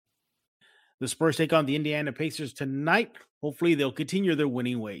The Spurs take on the Indiana Pacers tonight. Hopefully, they'll continue their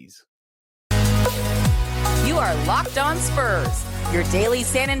winning ways. You are Locked On Spurs, your daily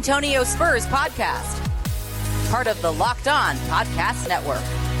San Antonio Spurs podcast. Part of the Locked On Podcast Network,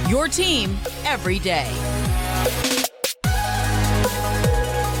 your team every day.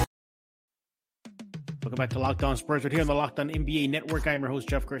 Welcome back to Locked On Spurs. Right here on the Locked On NBA Network. I am your host,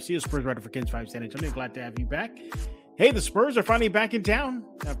 Jeff Garcia, Spurs writer for KENS 5 San Antonio. Glad to have you back. Hey, the Spurs are finally back in town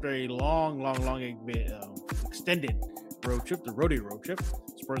after a long extended road trip, the rodeo road trip.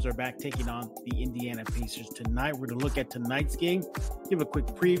 Spurs are back taking on the Indiana Pacers tonight. We're going to look at tonight's game, give a quick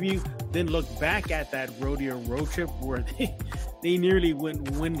preview, then look back at that rodeo road trip where they nearly went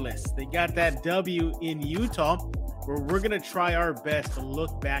winless. They got that W in Utah, where we're going to try our best to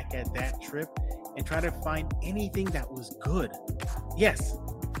look back at that trip and try to find anything that was good. Yes,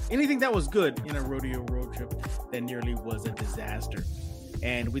 anything that was good in a rodeo road trip that nearly was a disaster.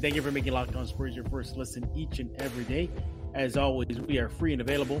 And we thank you for making Locked On Spurs your first listen each and every day. As always, we are free and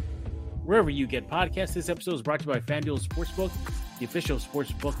available wherever you get podcasts. This episode is brought to you by FanDuel Sportsbook, the official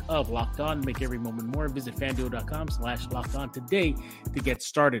sportsbook of Locked On. Make every moment more. Visit FanDuel.com/LockedOn today to get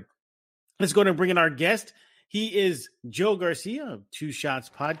started. Let's go ahead and bring in our guest. He is Joe Garcia of Two Shots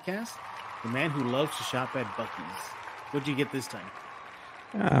Podcast, the man who loves to shop at Buc-ee's. What'd you get this time?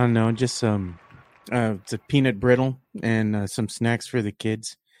 I don't know, just some it's a peanut brittle and some snacks for the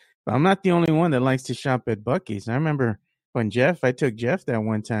kids. But I'm not the only one that likes to shop at Buc-ee's. I remember when I took Jeff that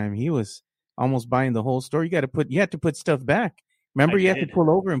one time, he was almost buying the whole store. You had to put stuff back. Remember, you had to pull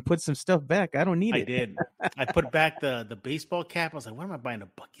over and put some stuff back. I don't need it. I did. I put back the baseball cap. I was like, what am I buying a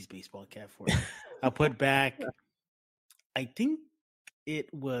Buc-ee's baseball cap for? I put back, I think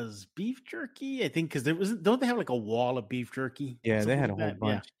it was beef jerky. I think because don't they have like a wall of beef jerky? Yeah, they had a whole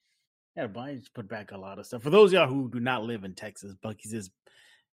bunch. Yeah, I just put back a lot of stuff. For those of y'all who do not live in Texas, Buc-ee's is,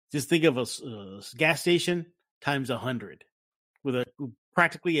 just think of a gas station times 100 with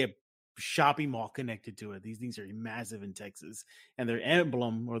practically a shopping mall connected to it. These things are massive in Texas, and their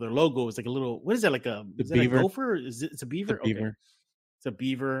emblem or their logo is like a little, what is that, like a gopher? It's a beaver? It's a beaver. Okay. It's a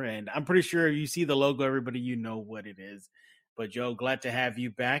beaver, and I'm pretty sure you see the logo, everybody, you know what it is. But Joe, glad to have you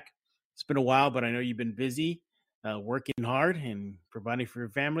back. It's been a while, but I know you've been busy working hard and providing for your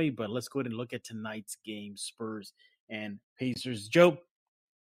family. But let's go ahead and look at tonight's game, Spurs and Pacers. Joe,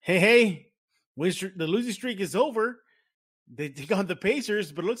 hey, the losing streak is over. They take on the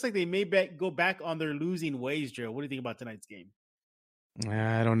Pacers, but it looks like they may go back on their losing ways, Joe. What do you think about tonight's game?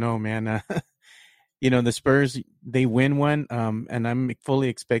 I don't know, man. The Spurs, they win one, and I'm fully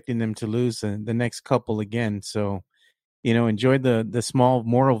expecting them to lose the next couple again. So, enjoy the small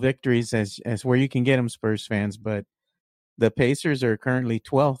moral victories as where you can get them, Spurs fans. But the Pacers are currently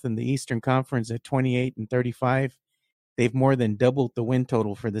 12th in the Eastern Conference at 28-35. They've more than doubled the win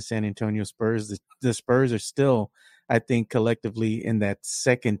total for the San Antonio Spurs. The Spurs are still, I think, collectively in that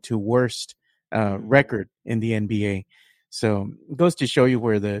second to worst record in the NBA. So it goes to show you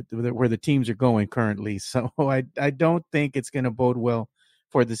where the teams are going currently. So I don't think it's going to bode well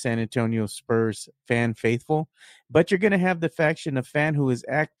for the San Antonio Spurs fan faithful. But you're going to have the faction of fan who is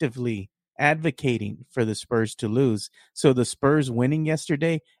actively advocating for the Spurs to lose. So the Spurs winning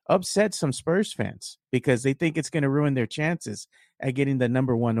yesterday upset some Spurs fans because they think it's going to ruin their chances at getting the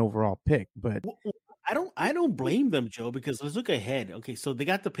number 1 overall pick. But I don't blame them, Joe, because let's look ahead. Okay, so they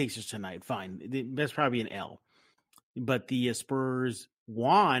got the Pacers tonight. Fine. That's probably an L. But the Spurs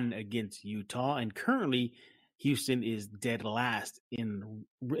won against Utah, and currently Houston is dead last in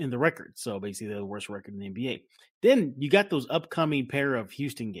the record. So basically the worst record in the NBA. Then you got those upcoming pair of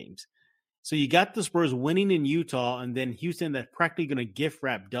Houston games. So you got the Spurs winning in Utah, and then Houston that's practically going to gift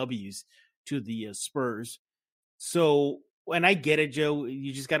wrap W's to the Spurs. So, and I get it, Joe,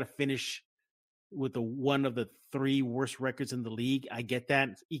 you just got to finish with one of the 3 worst records in the league. I get that.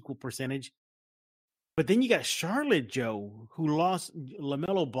 It's equal percentage. But then you got Charlotte, Joe, who lost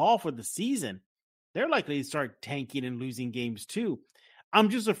LaMelo Ball for the season. They're likely to start tanking and losing games too. I'm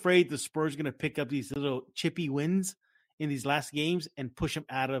just afraid the Spurs are going to pick up these little chippy wins in these last games and push them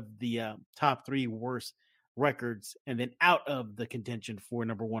out of the top 3 worst records and then out of the contention for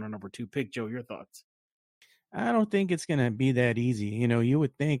number 1 or number 2 pick. Joe, your thoughts? I don't think it's going to be that easy. You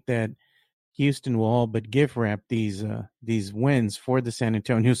would think that Houston will all but gift wrap these wins for the San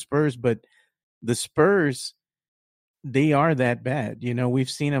Antonio Spurs, but the Spurs, they are that bad. We've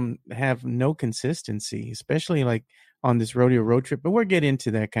seen them have no consistency, especially like on this rodeo road trip, but we'll get into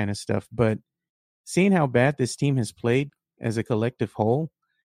that kind of stuff. But seeing how bad this team has played as a collective whole,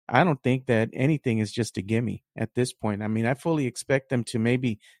 I don't think that anything is just a gimme at this point. I mean, I fully expect them to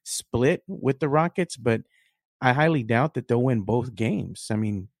maybe split with the Rockets, but I highly doubt that they'll win both games. I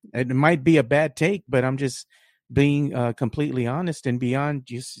mean, it might be a bad take, but I'm just being completely honest. And beyond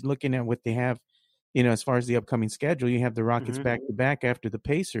just looking at what they have, as far as the upcoming schedule, you have the Rockets Mm-hmm. back to back after the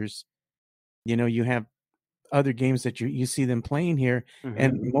Pacers. You have other games that you see them playing here,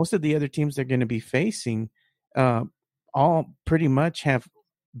 and Mm-hmm. most of the other teams they're going to be facing, uh, all pretty much have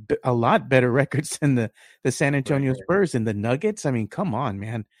a lot better records than the San Right. Antonio Spurs and the Nuggets. I mean, come on,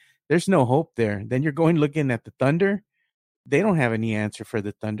 man. There's no hope there. Then you're going looking at the Thunder. They don't have any answer for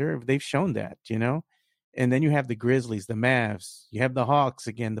the Thunder. They've shown that. And then you have the Grizzlies, the Mavs, you have the Hawks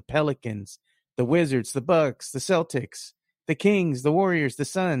again, the Pelicans, the Wizards, the Bucks, the Celtics, the Kings, the Warriors, the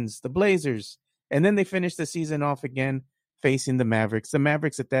Suns, the Blazers. And then they finish the season off again facing the Mavericks. The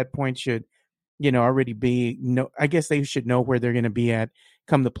Mavericks at that point should, already be I guess they should know where they're going to be at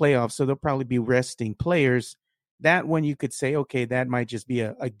come the playoffs. So they'll probably be resting players. That one you could say, okay, that might just be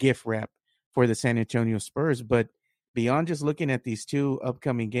a gift wrap for the San Antonio Spurs. But beyond just looking at these two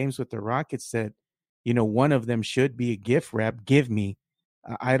upcoming games with the Rockets that, one of them should be a gift wrap, give me.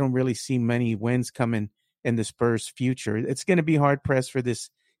 I don't really see many wins coming in the Spurs' future. It's going to be hard pressed for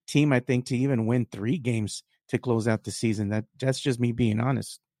this team, I think, to even win 3 games to close out the season. That's just me being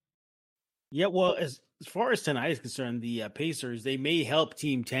honest. Yeah, well, as far as tonight is concerned, the Pacers, they may help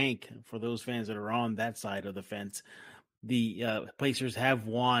Team Tank for those fans that are on that side of the fence. The Pacers have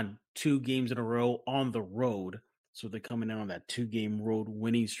won 2 games in a row on the road, so they're coming in on that 2-game road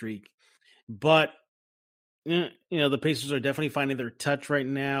winning streak. But the Pacers are definitely finding their touch right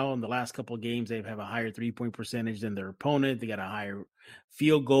now. In the last couple of games, they have a higher 3-point percentage than their opponent. They got a higher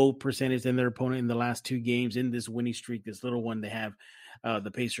field goal percentage than their opponent in the last 2 games in this winning streak. This little one they have,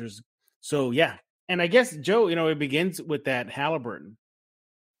 the Pacers. So yeah, and I guess Joe, it begins with that Halliburton.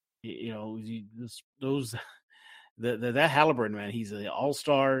 Those that Halliburton, man, he's an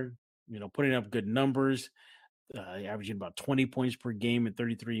all-star. Putting up good numbers. Averaging about 20 points per game in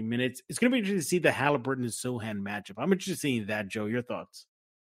 33 minutes. It's going to be interesting to see the Halliburton and Sohan matchup. I'm interested in seeing that, Joe. Your thoughts?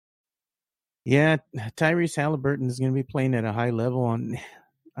 Yeah, Tyrese Halliburton is going to be playing at a high level.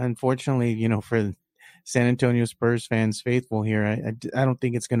 Unfortunately, for San Antonio Spurs fans faithful here, I don't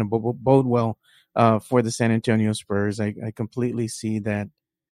think it's going to bode well for the San Antonio Spurs. I completely see that,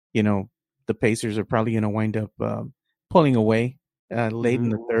 the Pacers are probably going to wind up pulling away late in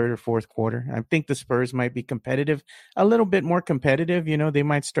the third or fourth quarter. I think the Spurs might be competitive, a little bit more competitive. They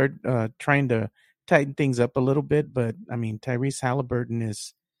might start trying to tighten things up a little bit. But, I mean, Tyrese Halliburton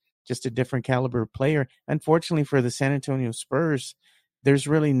is just a different caliber player. Unfortunately for the San Antonio Spurs, there's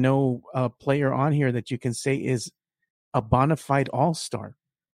really no player on here that you can say is a bona fide all-star.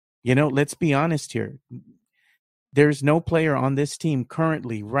 Let's be honest here. There's no player on this team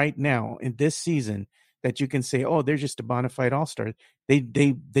currently right now in this season that you can say, oh, they're just a bona fide all-star. They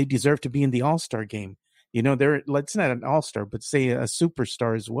deserve to be in the all-star game. It's not an all-star, but say a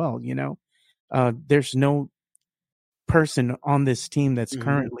superstar as well. There's no person on this team that's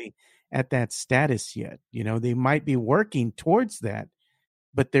currently at that status yet. They might be working towards that,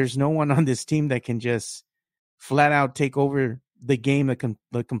 but there's no one on this team that can just flat out take over the game,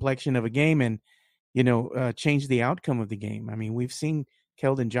 the complexion of a game, and change the outcome of the game. I mean, we've seen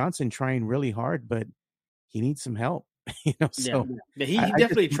Keldon Johnson trying really hard, but he needs some help. So yeah, he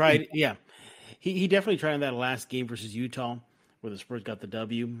definitely tried. Yeah, he definitely tried in that last game versus Utah, where the Spurs got the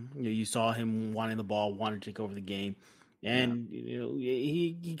W. You saw him wanting the ball, wanting to take over the game, and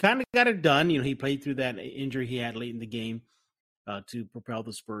he kind of got it done. He played through that injury he had late in the game to propel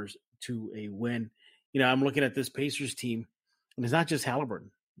the Spurs to a win. I'm looking at this Pacers team, and it's not just Halliburton.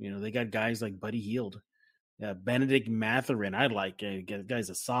 They got guys like Buddy Hield, Benedict Mathurin. I like guy's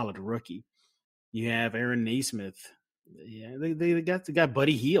a solid rookie. You have Aaron Naismith. Yeah, they got the guy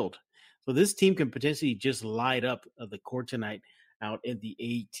Buddy Hield. So this team can potentially just light up the court tonight out in the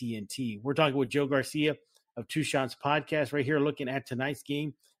AT&T. We're talking with Joe Garcia of Two Shots Podcast right here, looking at tonight's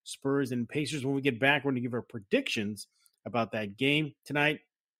game, Spurs and Pacers. When we get back, we're going to give our predictions about that game tonight,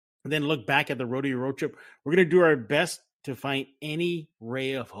 and then look back at the Rodeo Road Trip. We're going to do our best to find any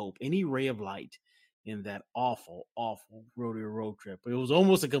ray of hope, any ray of light in that awful, awful Rodeo Road Trip. It was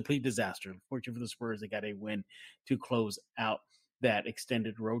almost a complete disaster. Unfortunately for the Spurs, they got a win to close out that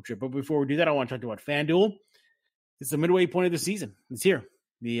extended road trip. But before we do that, I want to talk about FanDuel. It's the midway point of the season. It's here.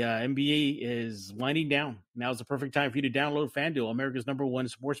 The NBA is winding down. Now is the perfect time for you to download FanDuel, America's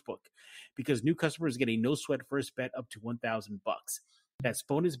 #1 sportsbook, because new customers get a no-sweat first bet up to $1,000. That's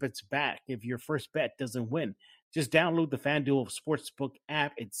bonus bets back if your first bet doesn't win. Just download the FanDuel Sportsbook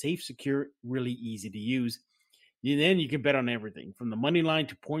app. It's safe, secure, really easy to use. Then you can bet on everything from the money line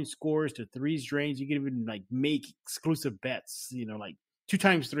to point scores to threes drains. You can even make exclusive bets, like 2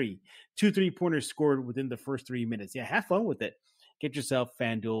 times 3, 2 3-pointers scored within the first 3 minutes. Yeah, have fun with it. Get yourself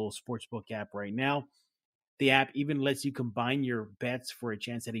FanDuel Sportsbook app right now. The app even lets you combine your bets for a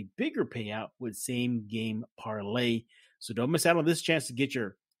chance at a bigger payout with same game parlay. So don't miss out on this chance to get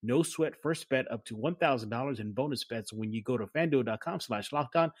your no sweat first bet up to $1,000 in bonus bets when you go to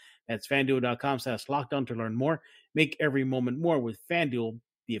fanduel.com/lockedon. That's fanduel.com/lockedon to learn more. Make every moment more with FanDuel,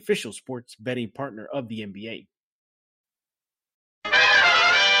 the official sports betting partner of the NBA.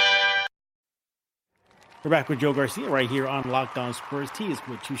 We're back with Joe Garcia right here on Locked On Spurs. T is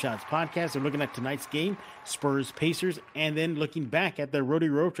with Two Shots Podcast. We're looking at tonight's game, Spurs Pacers, and then looking back at the road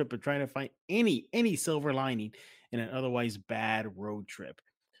trip and trying to find any silver lining in an otherwise bad road trip.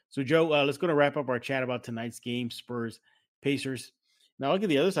 So, Joe, let's go to wrap up our chat about tonight's game, Spurs Pacers. Now, look at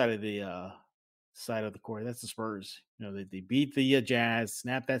the other side of the court. That's the Spurs. They beat the Jazz,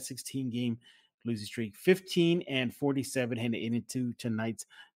 snapped that 16-game losing streak, 15-47 heading into tonight's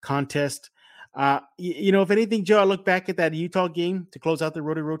contest. If anything, Joe, I look back at that Utah game to close out the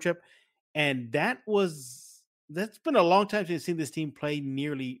road trip, and that's been a long time since I've seen this team play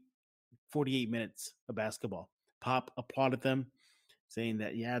nearly 48 minutes of basketball. Pop applauded them, saying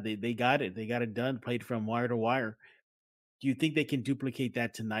that, yeah, they got it. They got it done, played from wire to wire. Do you think they can duplicate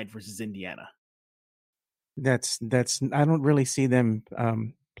that tonight versus Indiana? That's I don't really see them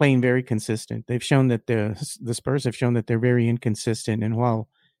playing very consistent. They've shown that the Spurs have shown that they're very inconsistent, and while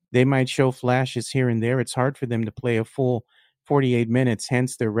they might show flashes here and there, it's hard for them to play a full 48 minutes,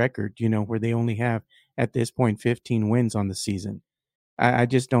 hence their record, where they only have, at this point, 15 wins on the season. I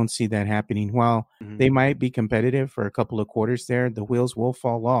just don't see that happening. While they might be competitive for a couple of quarters there, the wheels will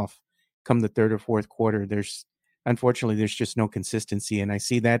fall off come the third or fourth quarter. Unfortunately, there's just no consistency, and I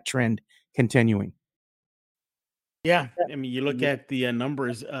see that trend continuing. Yeah, I mean, you look at the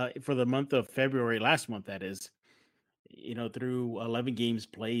numbers for the month of February, last month, that is, through 11 games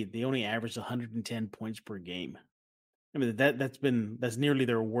played, they only averaged 110 points per game. I mean, that's nearly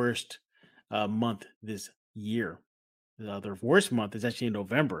their worst month this year. Their worst month is actually in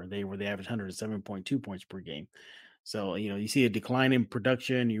November. They averaged 107.2 points per game. So, you see a decline in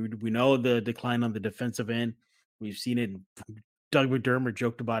production. We know the decline on the defensive end. We've seen it. Doug McDermott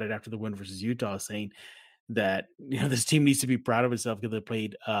joked about it after the win versus Utah, saying that this team needs to be proud of itself because they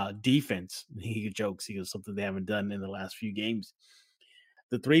played defense. He jokes, something they haven't done in the last few games.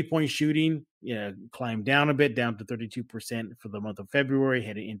 The 3-point shooting climbed down a bit, down to 32% for the month of February,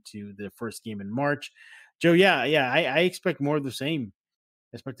 heading into the first game in March. Joe, I expect more of the same.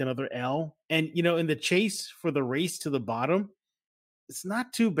 I expect another L. And, in the chase for the race to the bottom, it's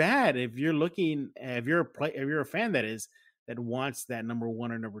not too bad if you're a fan that wants that number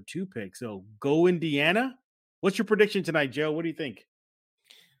 1 or number 2 pick. So go Indiana. What's your prediction tonight, Joe? What do you think?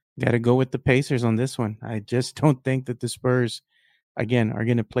 Got to go with the Pacers on this one. I just don't think that the Spurs, again, are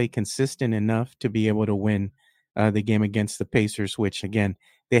going to play consistent enough to be able to win the game against the Pacers, which, again,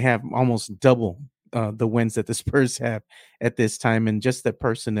 they have almost double the wins that the Spurs have at this time. And just the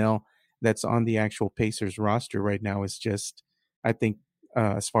personnel that's on the actual Pacers roster right now is just, I think,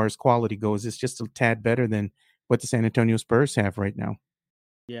 as far as quality goes, it's just a tad better than what the San Antonio Spurs have right now.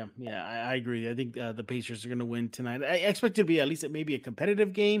 Yeah, I agree. I think the Pacers are going to win tonight. I expect it to be at least maybe a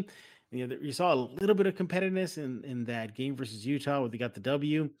competitive game. You saw a little bit of competitiveness in that game versus Utah where they got the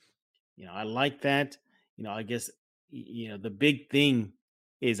W. I like that. I guess, the big thing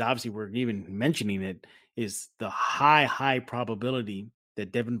is, obviously we're even mentioning it, is the high probability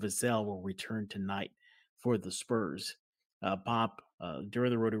that Devin Vassell will return tonight for the Spurs. Pop,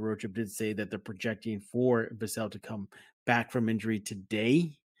 during the road trip, did say that they're projecting for Vassell to come back from injury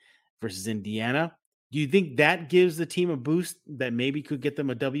today versus Indiana. Do you think that gives the team a boost that maybe could get them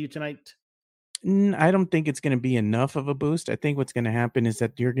a W tonight? I don't think it's going to be enough of a boost. I think what's going to happen is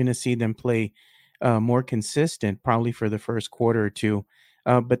that you're going to see them play more consistent, probably for the first quarter or two.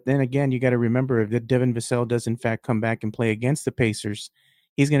 But then again, you got to remember, if Devin Vassell does in fact come back and play against the Pacers,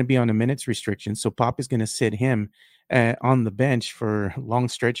 he's going to be on a minutes restriction. So Pop is going to sit him on the bench for long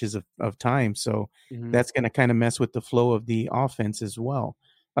stretches of time. So that's going to kind of mess with the flow of the offense as well.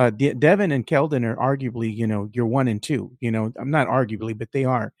 Devin and Keldon are arguably, you're 1 and 2. I'm not arguably, but they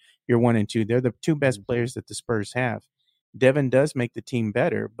are. You're 1 and 2. They're the two best players that the Spurs have. Devin does make the team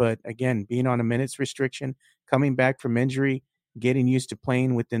better, but again, being on a minutes restriction, coming back from injury, getting used to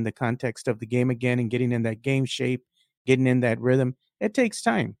playing within the context of the game again and getting in that game shape, getting in that rhythm, it takes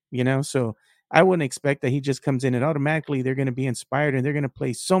time, So I wouldn't expect that he just comes in and automatically they're going to be inspired and they're going to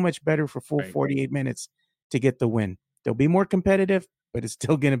play so much better for full 48 minutes to get the win. They'll be more competitive, but it's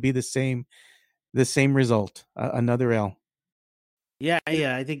still going to be the same result, another L. Yeah,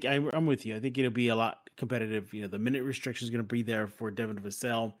 I think I'm with you. I think it'll be a lot competitive. The minute restriction is going to be there for Devin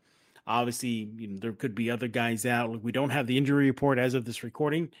Vassell. Obviously, there could be other guys out. We don't have the injury report as of this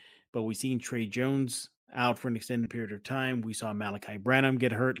recording, but we've seen Trey Jones out for an extended period of time. We saw Malachi Branham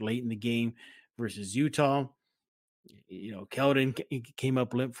get hurt late in the game versus Utah. Keldon came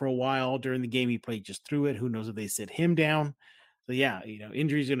up limp for a while during the game. He played just through it. Who knows if they sit him down? So yeah,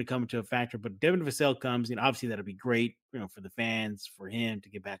 injury is going to come into a factor. But Devin Vassell comes, obviously that'll be great, for the fans, for him to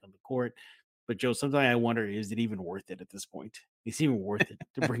get back on the court. But Joe, sometimes I wonder, is it even worth it at this point? Is it even worth it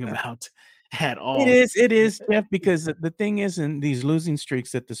to bring him out at all? It is, Jeff, because the thing is, in these losing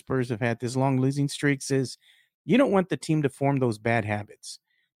streaks that the Spurs have had, these long losing streaks, is you don't want the team to form those bad habits,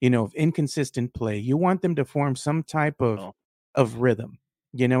 of inconsistent play. You want them to form some type of rhythm,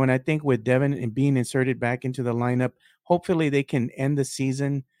 and I think with Devin and being inserted back into the lineup, hopefully they can end the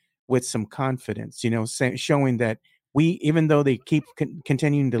season with some confidence, showing that even though they keep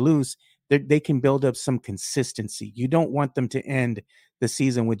continuing to lose, they can build up some consistency. You don't want them to end the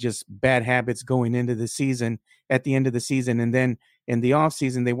season with just bad habits going into the season at the end of the season. And then in the off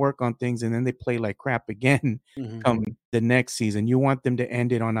season, they work on things and then they play like crap again come the next season. You want them to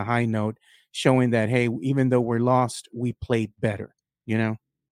end it on a high note, showing that, hey, even though we're lost, we played better, Yeah.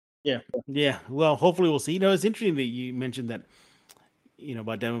 Yeah. Well, hopefully we'll see. It's interesting that you mentioned that,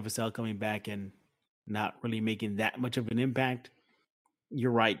 about Devin Vassell coming back and not really making that much of an impact.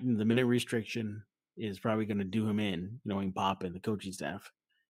 You're right. The minute restriction is probably going to do him in, knowing Pop and the coaching staff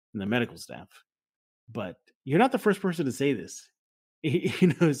and the medical staff. But you're not the first person to say this.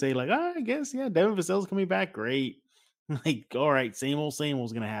 Say like, I guess, yeah, Devin Vassell's coming back. Great. Like, all right, same old is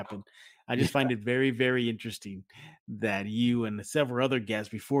going to happen. I just find it very, very interesting that you and several other guests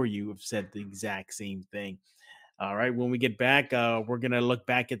before you have said the exact same thing. All right, when we get back, we're going to look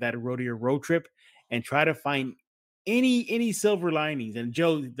back at that rodeo road trip and try to find any silver linings. And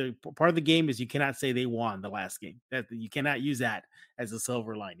Joe, the part of the game is you cannot say they won the last game. That you cannot use that as a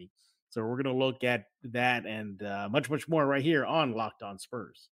silver lining. So we're going to look at that and much, much more right here on Locked On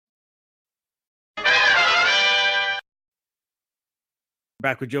Spurs.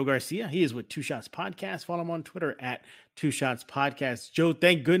 Back with Joe Garcia. He is with Two Shots Podcast. Follow him on Twitter at Two Shots Podcast. Joe,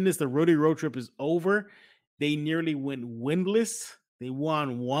 thank goodness the rodeo road trip is over. They nearly went winless. They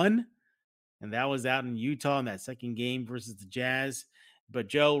won one. And that was out in Utah in that second game versus the Jazz. But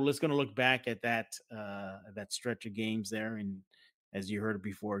Joe, let's going to look back at that stretch of games there. And as you heard it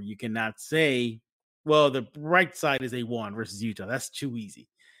before, you cannot say, well, the right side is they won versus Utah. That's too easy.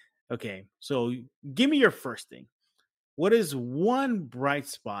 Okay, so give me your first thing. What is one bright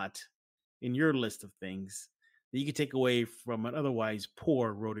spot in your list of things that you could take away from an otherwise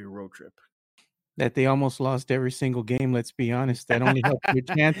poor rodeo road trip? That they almost lost every single game, let's be honest. That only helped your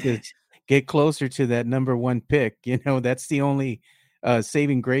chances get closer to that number one pick. That's the only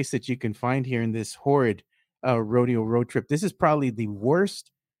saving grace that you can find here in this horrid rodeo road trip. This is probably the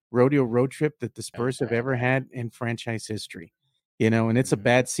worst rodeo road trip that the Spurs have ever had in franchise history. And it's a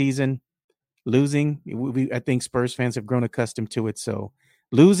bad season. Losing, I think Spurs fans have grown accustomed to it. So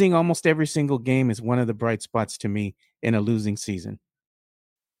losing almost every single game is one of the bright spots to me in a losing season.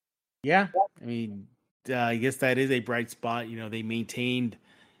 Yeah, I mean, I guess that is a bright spot. They maintained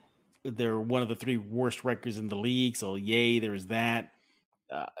they're one of the three worst records in the league. So yay, there's that.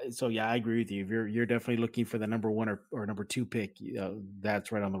 So yeah, I agree with you. If you're definitely looking for the number one or number two pick,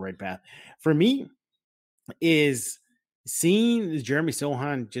 that's right on the right path. For me, is seeing Jeremy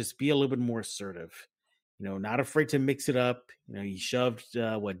Sochan just be a little bit more assertive. Not afraid to mix it up. He shoved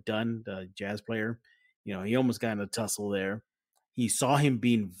Dunn, the Jazz player. He almost got in a tussle there. He saw him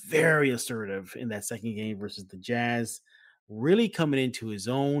being very assertive in that second game versus the Jazz, really coming into his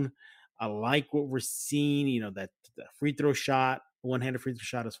own. I like what we're seeing, that free throw shot, one-handed free throw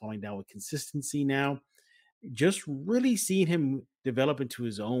shot is falling down with consistency now. Just really seeing him develop into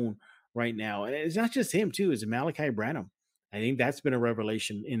his own right now. And it's not just him too, it's Malachi Branham. I think that's been a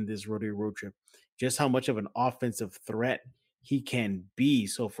revelation in this rodeo road trip, just how much of an offensive threat he can be.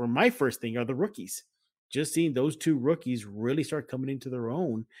 So for my first thing are the rookies. Just seeing those two rookies really start coming into their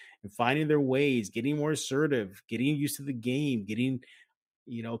own and finding their ways, getting more assertive, getting used to the game, getting,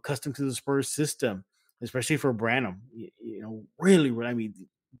 accustomed to the Spurs system, especially for Branham. Really, I mean,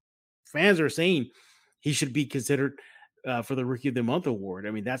 fans are saying he should be considered for the Rookie of the Month award.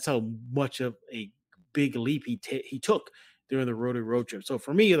 I mean, that's how much of a big leap he took during the rodeo road trip. So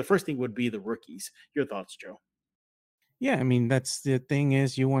for me, the first thing would be the rookies. Your thoughts, Joe? Yeah, I mean, that's the thing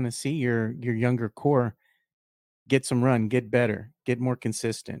is you want to see your younger core get some run, get better, get more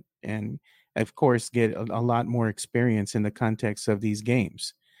consistent, and of course, get a lot more experience in the context of these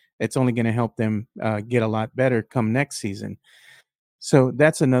games. It's only going to help them get a lot better come next season. So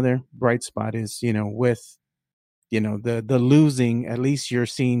that's another bright spot is, with, the losing, at least you're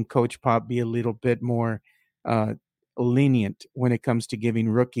seeing Coach Pop be a little bit more uh lenient when it comes to giving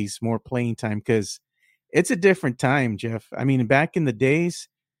rookies more playing time, because it's a different time, Jeff. I mean, back in the days,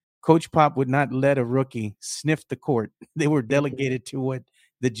 Coach Pop would not let a rookie sniff the court. They were delegated to what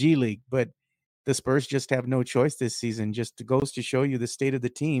the G League, but the Spurs just have no choice this season. Just goes to show you the state of the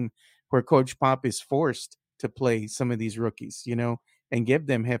team, where Coach Pop is forced to play some of these rookies, and give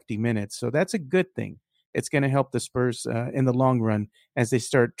them hefty minutes. So that's a good thing. It's going to help the Spurs in the long run as they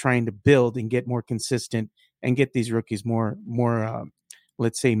start trying to build and get more consistent and get these rookies more,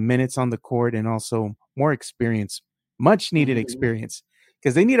 let's say, minutes on the court, and also more experience, much needed experience,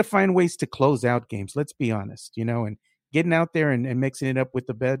 because they need to find ways to close out games. Let's be honest, and getting out there and mixing it up with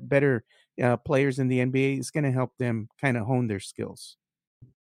the better players in the NBA is going to help them kind of hone their skills.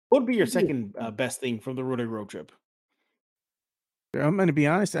 What would be your second best thing from the road trip? I'm going to be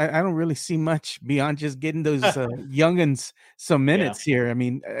honest. I don't really see much beyond just getting those youngins some minutes here. I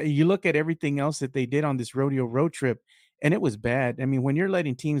mean, you look at everything else that they did on this rodeo road trip, and it was bad. I mean, when you're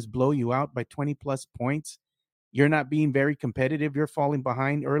letting teams blow you out by 20 plus points, you're not being very competitive. You're falling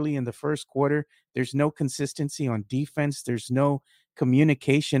behind early in the first quarter. There's no consistency on defense. There's no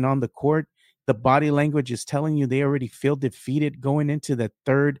communication on the court. The body language is telling you they already feel defeated going into the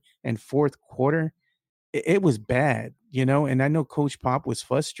third and fourth quarter. It was bad, and I know Coach Pop was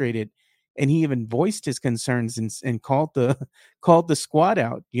frustrated, and he even voiced his concerns and called the called the squad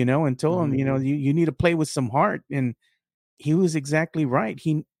out, and told them, you need to play with some heart. And he was exactly right.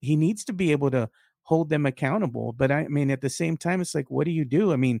 He needs to be able to hold them accountable. But I mean, at the same time, it's like, what do you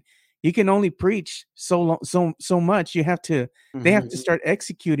do? I mean, you can only preach so much. They have to start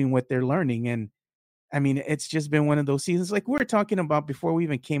executing what they're learning. And I mean, it's just been one of those seasons like we were talking about before we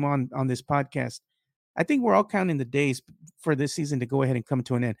even came on this podcast. I think we're all counting the days for this season to go ahead and come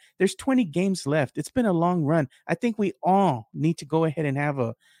to an end. There's 20 games left. It's been a long run. I think we all need to go ahead and have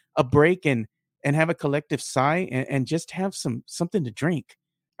a break and have a collective sigh and just have something to drink.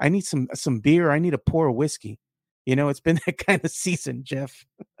 I need some beer. I need a pour of whiskey. It's been that kind of season, Jeff.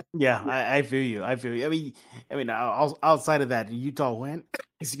 Yeah, I feel you. I feel you. I mean, outside of that, Utah went.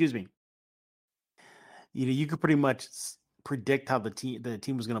 Excuse me. You could pretty much predict how the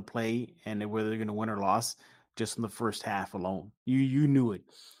team was going to play and whether they're going to win or lose just in the first half alone. You knew it.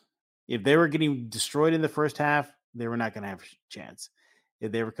 If they were getting destroyed in the first half, they were not going to have a chance.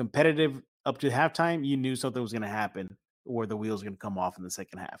 If they were competitive up to halftime, you knew something was going to happen or the wheels were going to come off in the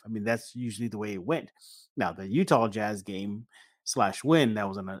second half. I mean, that's usually the way it went. Now, the Utah Jazz game /win,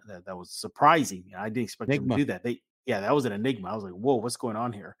 that was surprising. I didn't expect them to do that. That was an enigma. I was like, whoa, what's going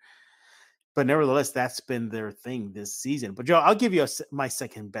on here? But nevertheless, that's been their thing this season. But Joe, I'll give you my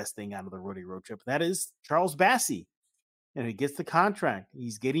second best thing out of the rodeo road trip. That is Charles Bassey. And he gets the contract.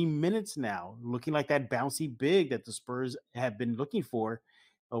 He's getting minutes now, looking like that bouncy big that the Spurs have been looking for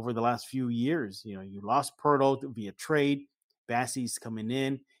over the last few years. You lost Pirtle via trade. Bassey's coming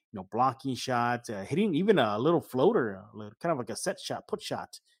in, blocking shots, hitting even a little floater, kind of like a set shot, put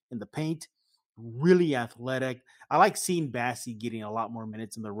shot in the paint. Really athletic. I like seeing Bassey getting a lot more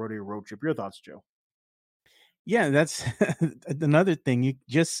minutes in the rodeo road trip. Your thoughts, Joe? Yeah, that's another thing. You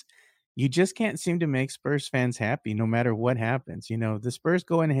just can't seem to make Spurs fans happy no matter what happens. The Spurs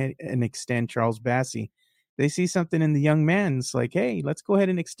go ahead and extend Charles Bassey. They see something in the young man. It's like, hey, let's go ahead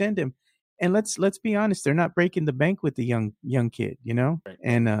and extend him. And let's be honest, they're not breaking the bank with the young kid, Right.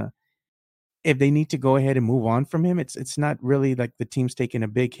 And if they need to go ahead and move on from him, it's not really like the team's taking a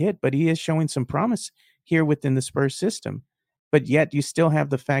big hit, but he is showing some promise here within the Spurs system. But yet you still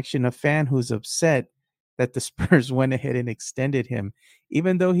have the faction of fan who's upset that the Spurs went ahead and extended him,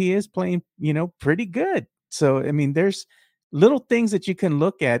 even though he is playing, pretty good. So, I mean, there's little things that you can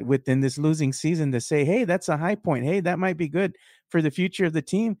look at within this losing season to say, hey, that's a high point. Hey, that might be good for the future of the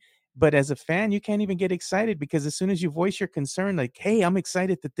team. But as a fan, you can't even get excited because as soon as you voice your concern, like, hey, I'm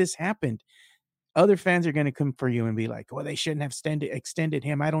excited that this happened, other fans are going to come for you and be like, well, they shouldn't have extended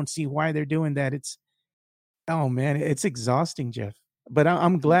him. I don't see why they're doing that. Oh man, it's exhausting, Jeff. But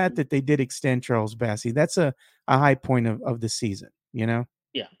I'm glad that they did extend Charles Bassey. That's a high point of the season, Yeah.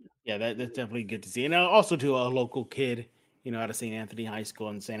 Yeah, that's definitely good to see. And also to a local kid, out of St. Anthony High School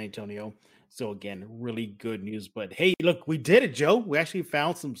in San Antonio. So again, really good news. But hey, look, we did it, Joe. We actually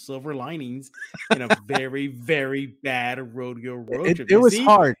found some silver linings in a very, very bad rodeo road trip. It was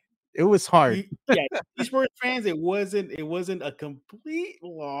hard. It was hard. Yeah, Spurs fans, it wasn't a complete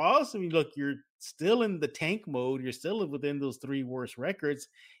loss. I mean, look, you're still in the tank mode. You're still within those three worst records,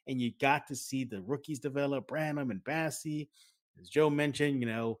 and you got to see the rookies develop, Branham and Bassey, as Joe mentioned.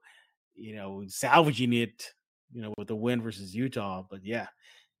 Salvaging it with the win versus Utah. But yeah,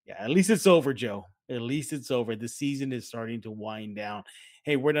 at least it's over, Joe. At least it's over. The season is starting to wind down.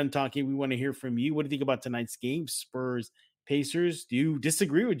 Hey, we're done talking. We want to hear from you. What do you think about tonight's game? Spurs, Pacers. Do you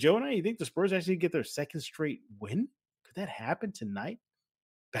disagree with Joe and I? You think the Spurs actually get their second straight win? Could that happen tonight?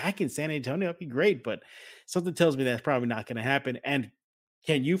 Back in San Antonio, that'd be great. But something tells me that's probably not going to happen. And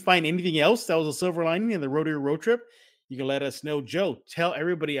can you find anything else that was a silver lining in the Road to Your Road Trip? You can let us know. Joe, tell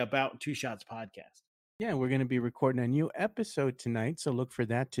everybody about Two Shots Podcast. Yeah, we're going to be recording a new episode tonight, so look for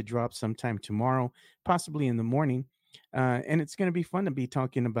that to drop sometime tomorrow, possibly in the morning. And it's going to be fun to be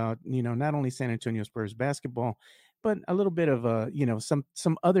talking about, not only San Antonio Spurs basketball, but a little bit of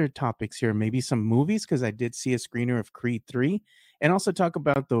some other topics here, maybe some movies, because I did see a screener of Creed 3, and also talk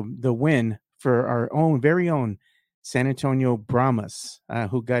about the win for our very own San Antonio Brahmas,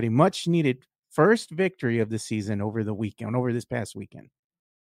 who got a much needed first victory of the season over this past weekend.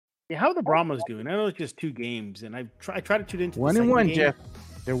 Yeah, how are the Brahmas doing? I know it's just 2 games, and I tried to tune into 1-1, game. Jeff.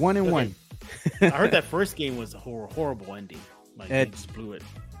 They're 1-1. I heard that first game was a horrible ending. They just blew it.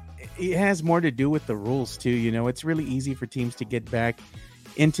 It has more to do with the rules too. It's really easy for teams to get back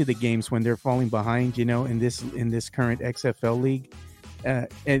into the games when they're falling behind. In this current XFL league,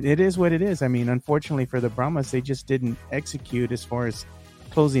 it is what it is. I mean, unfortunately for the Brahmas, they just didn't execute as far as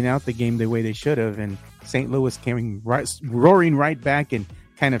closing out the game the way they should have, and St. Louis came roaring right back and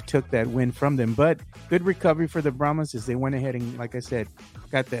kind of took that win from them. But good recovery for the Brahmas as they went ahead and, like I said,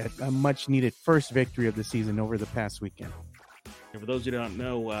 got that much needed first victory of the season over the past weekend. And for those who don't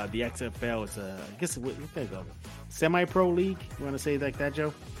know, the XFL is semi-pro league. You want to say like that,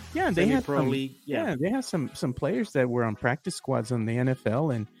 Joe? Yeah, they have pro league. Yeah, they have some players that were on practice squads on the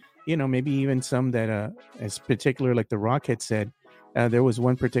NFL, and maybe even some that, as particular like the Rock had said, there was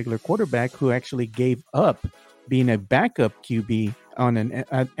one particular quarterback who actually gave up being a backup QB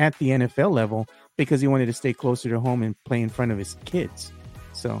at the NFL level because he wanted to stay closer to home and play in front of his kids.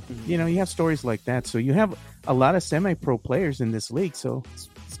 So, you have stories like that. So you have a lot of semi-pro players in this league. So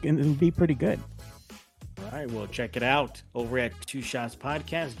it's going to be pretty good. All right, well, check it out over at Two Shots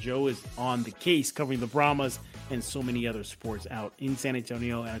Podcast. Joe is on the case covering the Brahmas and so many other sports out in San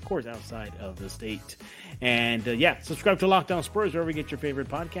Antonio and, of course, outside of the state. And, subscribe to Locked On Spurs wherever you get your favorite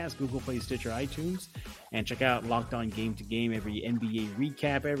podcast, Google Play, Stitcher, iTunes. And check out Locked On Game to Game, every NBA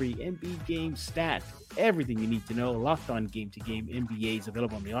recap, every NBA game stat, everything you need to know. Locked On Game to Game NBA is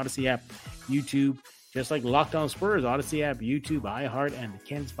available on the Odyssey app, YouTube, just like Locked On Spurs, Odyssey app, YouTube, iHeart, and the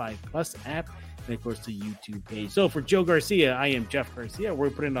Kens 5 Plus app. And, of course, the YouTube page. So, for Joe Garcia, I am Jeff Garcia.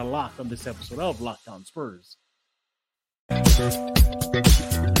 We're putting a lock on this episode of Locked On Spurs.